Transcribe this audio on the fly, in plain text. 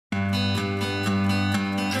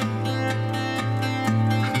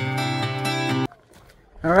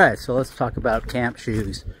All right, so let's talk about camp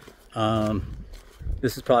shoes.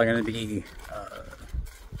 This is probably going to be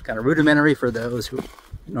kind of rudimentary for those who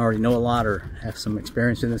already know a lot or have some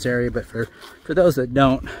experience in this area, but for those that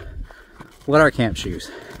don't, what are camp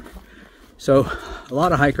shoes? So a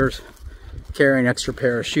lot of hikers carry an extra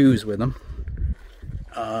pair of shoes with them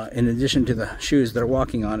in addition to the shoes they're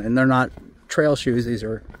walking on, and they're not trail shoes. These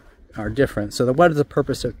are different. So what is the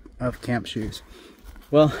purpose of camp shoes?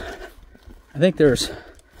 Well, I think there's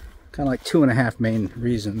kind of like 2.5 main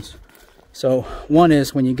reasons. So one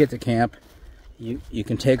is when you get to camp, you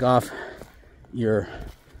can take off your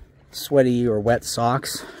sweaty or wet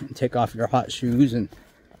socks and take off your hot shoes and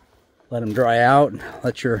let them dry out,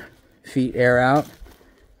 let your feet air out,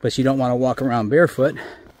 but you don't want to walk around barefoot,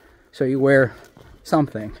 so you wear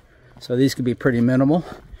something. So these could be pretty minimal.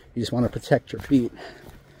 You just want to protect your feet.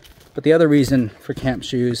 But the other reason for camp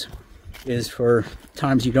shoes is for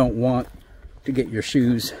times you don't want to get your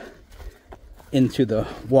shoes into the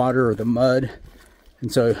water or the mud, and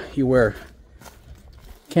so you wear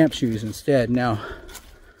camp shoes instead. Now,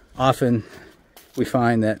 often we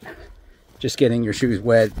find that just getting your shoes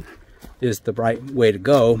wet is the right way to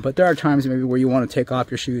go, but there are times maybe where you want to take off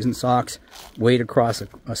your shoes and socks, wade across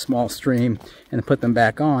a small stream and put them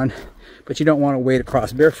back on, but you don't want to wade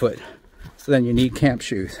across barefoot, so then you need camp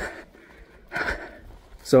shoes.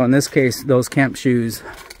 So in this case, those camp shoes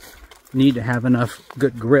need to have enough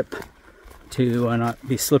good grip to not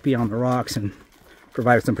be slippy on the rocks and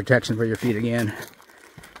provide some protection for your feet again.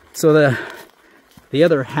 So the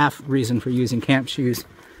other half reason for using camp shoes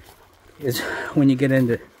is when you get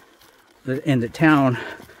into town,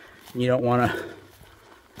 you don't want to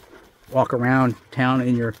walk around town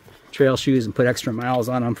in your trail shoes and put extra miles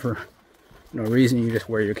on them for no reason. You just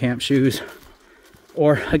wear your camp shoes.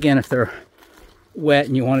 Or again, if they're wet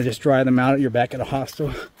and you want to just dry them out, you're back at a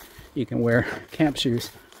hostel, you can wear camp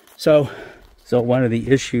shoes. So one of the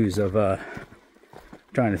issues of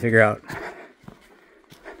trying to figure out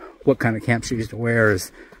what kind of camp shoes to wear is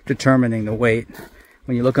determining the weight.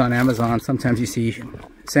 When you look on Amazon, sometimes you see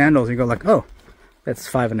sandals and you go like, oh, that's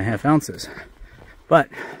 5.5 ounces. But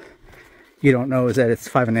you don't know is that it's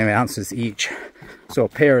 5.5 ounces each. So a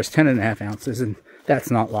pair is 10.5 ounces, and that's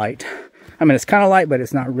not light. I mean, it's kind of light, but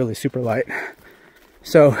it's not really super light.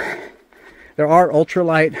 So there are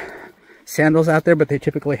ultralight sandals out there, but they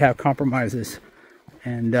typically have compromises.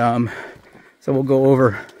 And so we'll go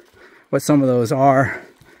over what some of those are.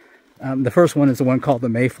 The first one is the one called the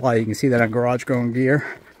Mayfly. You can see that on Garage Grown Gear.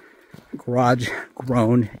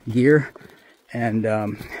 And now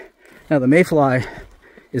the Mayfly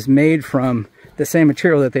is made from the same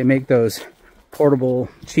material that they make those portable,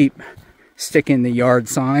 cheap, stick-in-the-yard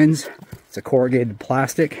signs. It's a corrugated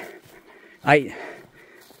plastic. I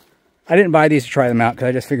didn't buy these to try them out because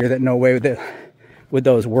I just figured that no way would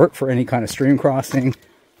those work for any kind of stream crossing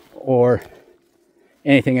or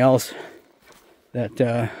anything else that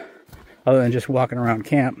other than just walking around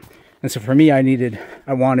camp. And so for me,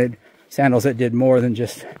 I wanted sandals that did more than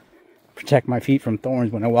just protect my feet from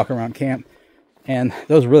thorns when I walk around camp. And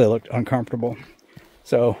those really looked uncomfortable.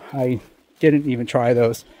 So I didn't even try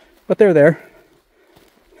those, but they're there.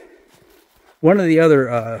 One of the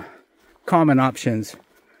other common options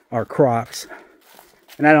are Crocs.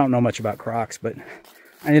 And I don't know much about Crocs, but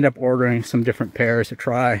I ended up ordering some different pairs to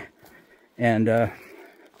try. And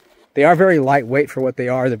they are very lightweight for what they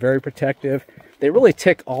are. They're very protective. They really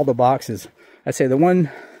tick all the boxes. I'd say the one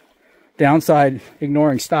downside,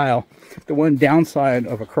 ignoring style, the one downside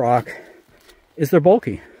of a Croc is they're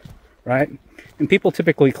bulky, right? And people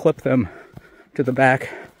typically clip them to the back,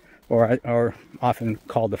 or often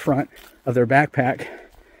called the front of their backpack.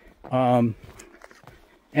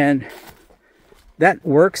 And that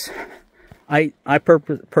works. I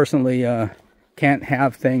personally can't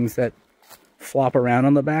have things that flop around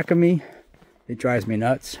on the back of me. It drives me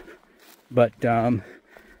nuts. But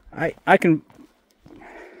I can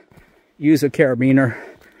use a carabiner,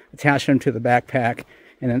 attach them to the backpack,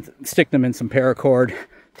 and then stick them in some paracord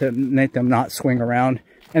to make them not swing around.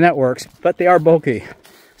 And that works, but they are bulky.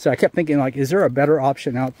 So I kept thinking, like, is there a better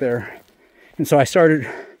option out there? And so I started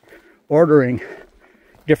ordering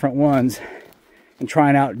different ones and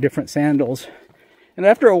trying out different sandals. And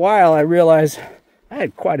after a while, I realized I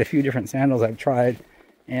had quite a few different sandals I've tried.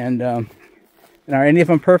 And are any of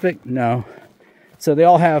them perfect? No. So they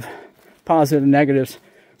all have positive and negatives.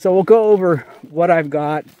 So we'll go over what I've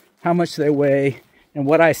got, how much they weigh, and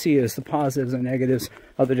what I see as the positives and negatives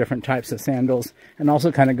of the different types of sandals. And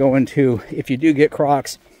also kind of go into, if you do get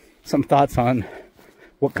Crocs, some thoughts on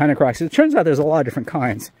what kind of Crocs. It turns out there's a lot of different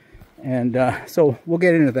kinds. And so we'll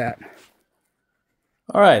get into that.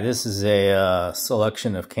 All right, this is a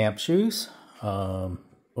selection of camp shoes or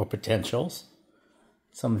potentials.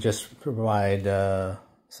 Some just provide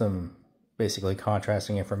some basically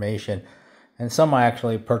contrasting information, and some I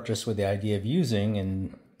actually purchased with the idea of using,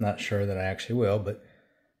 and not sure that I actually will, but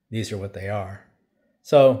these are what they are.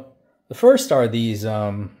 So the first are these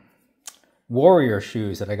Warrior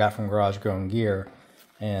shoes that I got from Garage Grown Gear,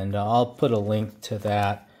 and I'll put a link to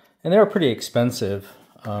that. And they're pretty expensive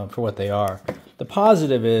for what they are. The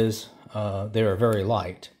positive is they're very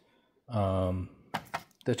light.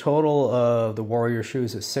 The total of the Warrior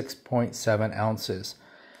shoes is 6.7 ounces.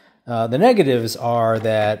 The negatives are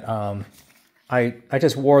that I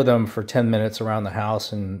just wore them for 10 minutes around the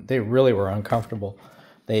house, and they really were uncomfortable.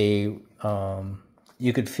 They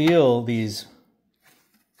you could feel these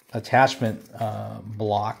attachment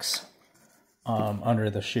blocks under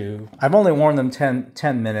the shoe. I've only worn them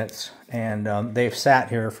 10 minutes, and they've sat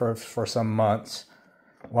here for some months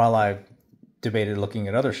while I debated looking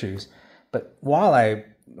at other shoes. But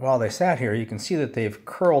while they sat here, you can see that they've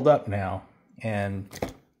curled up now, and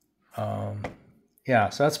yeah,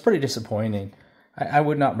 so that's pretty disappointing. I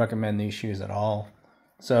would not recommend these shoes at all.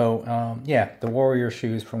 So yeah, the Warrior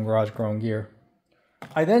shoes from Garage Grown Gear.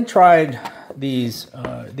 I then tried these.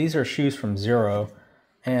 These are shoes from Zero,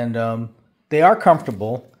 and they are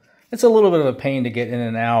comfortable. It's a little bit of a pain to get in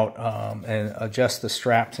and out and adjust the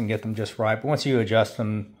straps and get them just right. But once you adjust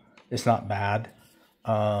them, it's not bad.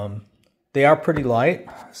 They are pretty light,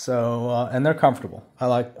 so and they're comfortable.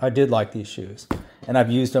 I did like these shoes, and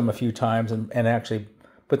I've used them a few times and actually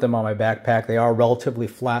put them on my backpack. They are relatively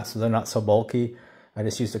flat, so they're not so bulky. I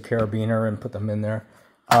just used a carabiner and put them in there.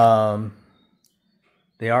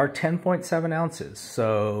 They are 10.7 ounces,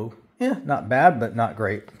 so yeah, not bad, but not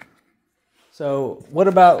great. So what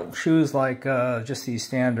about shoes like just these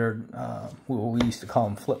standard, we used to call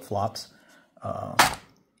them flip-flops.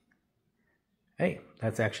 Hey,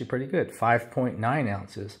 that's actually pretty good, 5.9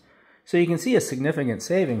 ounces. So you can see a significant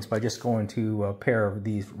savings by just going to a pair of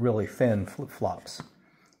these really thin flip-flops,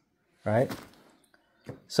 right?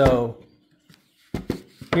 So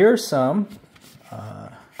here's some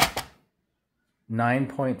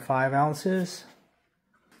 9.5 ounces.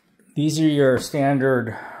 These are your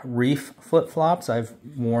standard reef flip-flops. I've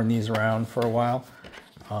worn these around for a while.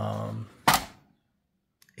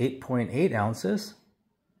 8.8 ounces.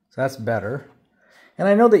 So that's better. And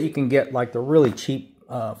I know that you can get like the really cheap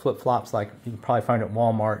flip-flops, like you can probably find at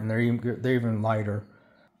Walmart, and they're even lighter.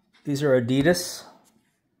 These are Adidas.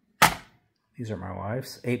 These are my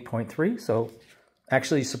wife's. 8.3. So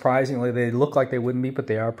actually, surprisingly, they look like they wouldn't be, but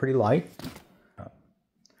they are pretty light.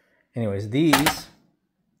 Anyways, these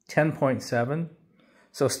 10.7.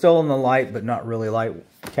 So still in the light, but not really light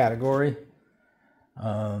category.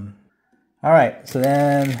 All right, so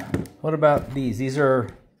then what about these? These are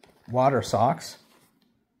water socks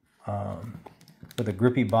with a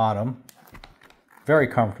grippy bottom. Very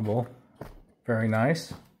comfortable, very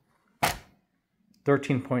nice.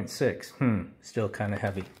 13.6, still kind of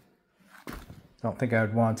heavy. Don't think I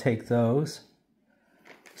would want to take those.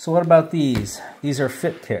 So what about these? These are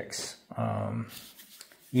Fit Kicks.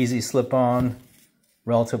 Easy slip-on,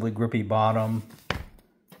 relatively grippy bottom.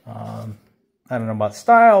 I don't know about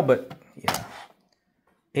style, but yeah.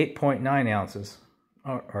 8.9 ounces.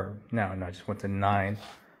 Or no, I just went to 9.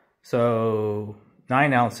 So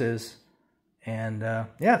 9 ounces. And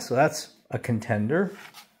yeah, so that's a contender.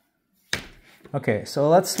 Okay, so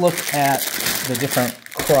let's look at the different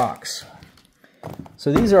Crocs.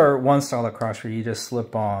 So these are one style of Crocs where you just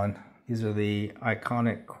slip on. These are the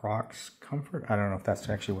iconic Crocs Comfort. I don't know if that's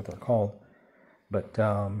actually what they're called. But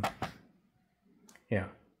yeah,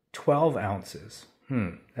 12 ounces.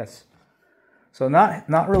 That's so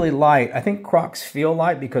not really light. I think Crocs feel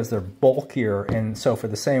light because they're bulkier, and so for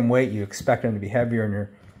the same weight you expect them to be heavier, and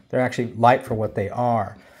they're actually light for what they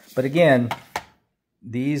are. But again,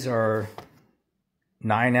 these are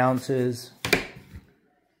 9 ounces.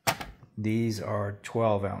 These are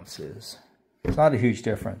 12 ounces. It's not a huge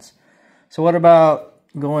difference. So what about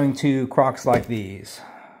going to Crocs like these?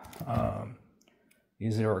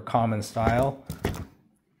 These are a common style.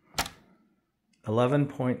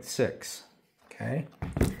 11.6. Okay.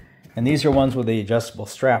 And these are ones with the adjustable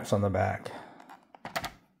straps on the back.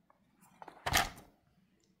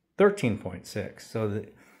 13.6. So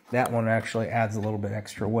that one actually adds a little bit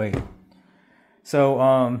extra weight.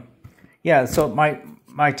 So yeah, so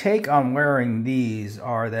my take on wearing these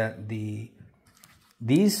are that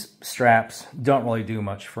these straps don't really do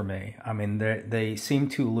much for me. I mean, they seem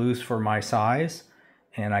too loose for my size,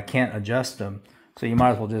 and I can't adjust them. So you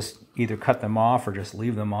might as well just either cut them off or just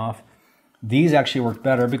leave them off. These actually work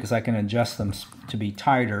better because I can adjust them to be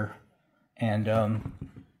tighter, and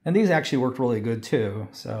these actually worked really good too.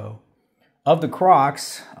 So of the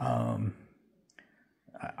Crocs,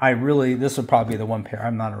 this would probably be the one pair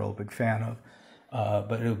I'm not a real big fan of,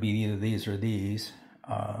 but it would be either these or these.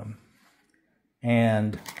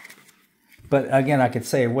 But again, I could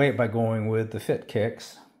save weight by going with the Fit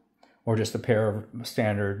Kicks or just a pair of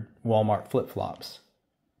standard Walmart flip-flops.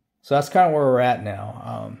 So that's kind of where we're at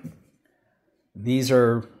now. These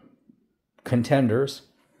are contenders.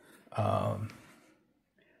 Not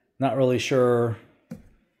really sure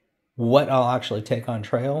what I'll actually take on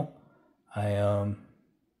trail.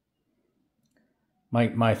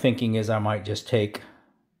 My thinking is I might just take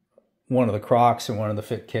one of the Crocs and one of the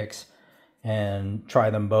Fit Kicks and try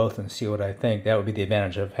them both and see what I think. That would be the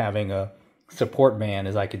advantage of having a support band,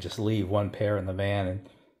 is I could just leave one pair in the van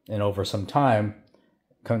and over some time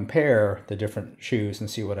compare the different shoes and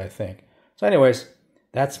see what I think. So anyways,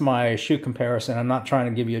 that's my shoe comparison. I'm not trying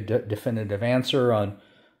to give you a definitive answer on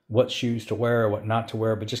what shoes to wear or what not to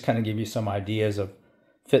wear, but just kind of give you some ideas of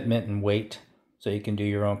fitment and weight so you can do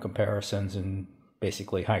your own comparisons and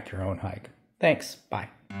basically hike your own hike. Thanks. Bye.